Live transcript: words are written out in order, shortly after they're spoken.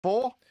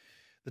4?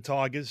 The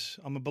Tigers.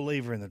 I'm a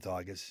believer in the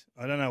Tigers.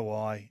 I don't know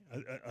why.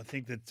 I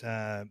think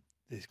that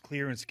this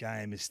clearance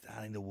game is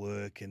starting to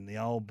work, and the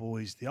old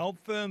boys, the old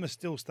firm, are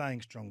still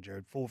staying strong,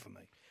 Gerard. 4 for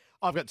me.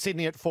 I've got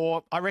Sydney at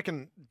 4. I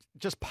reckon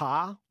just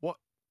par.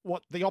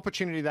 What the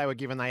opportunity they were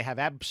given, they have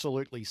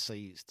absolutely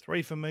seized.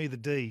 3 for me, the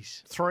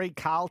D's. 3,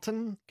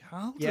 Carlton.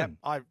 Carlton? Yeah,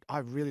 I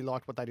really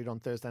liked what they did on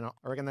Thursday night.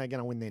 I reckon they're going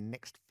to win their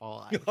next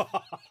 5.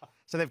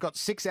 So they've got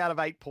 6 out of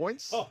 8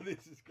 points. Oh,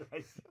 this is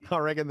crazy. I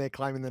reckon they're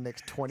claiming the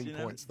next 20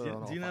 points.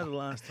 Do you know the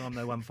last time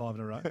they won 5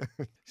 in a row?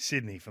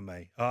 Sydney for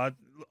me. I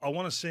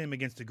want to see them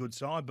against a good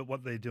side, but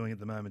what they're doing at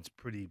the moment is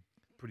pretty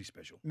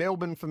special.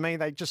 Melbourne, for me,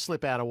 they just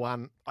slip out of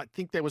 1. I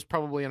think there was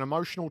probably an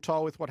emotional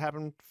toll with what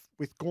happened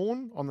with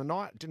Gawn on the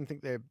night. Didn't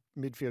think their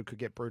midfield could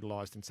get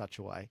brutalised in such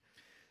a way.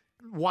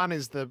 1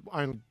 is the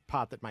only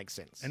part that makes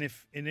sense. And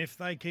if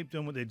they keep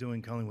doing what they're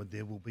doing, Collingwood,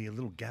 there will be a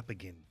little gap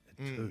again at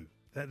 2.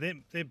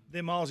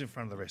 They're miles in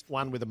front of the rest.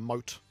 1 with a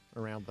moat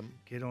around them.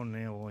 Get on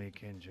now while you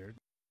can, Gerard.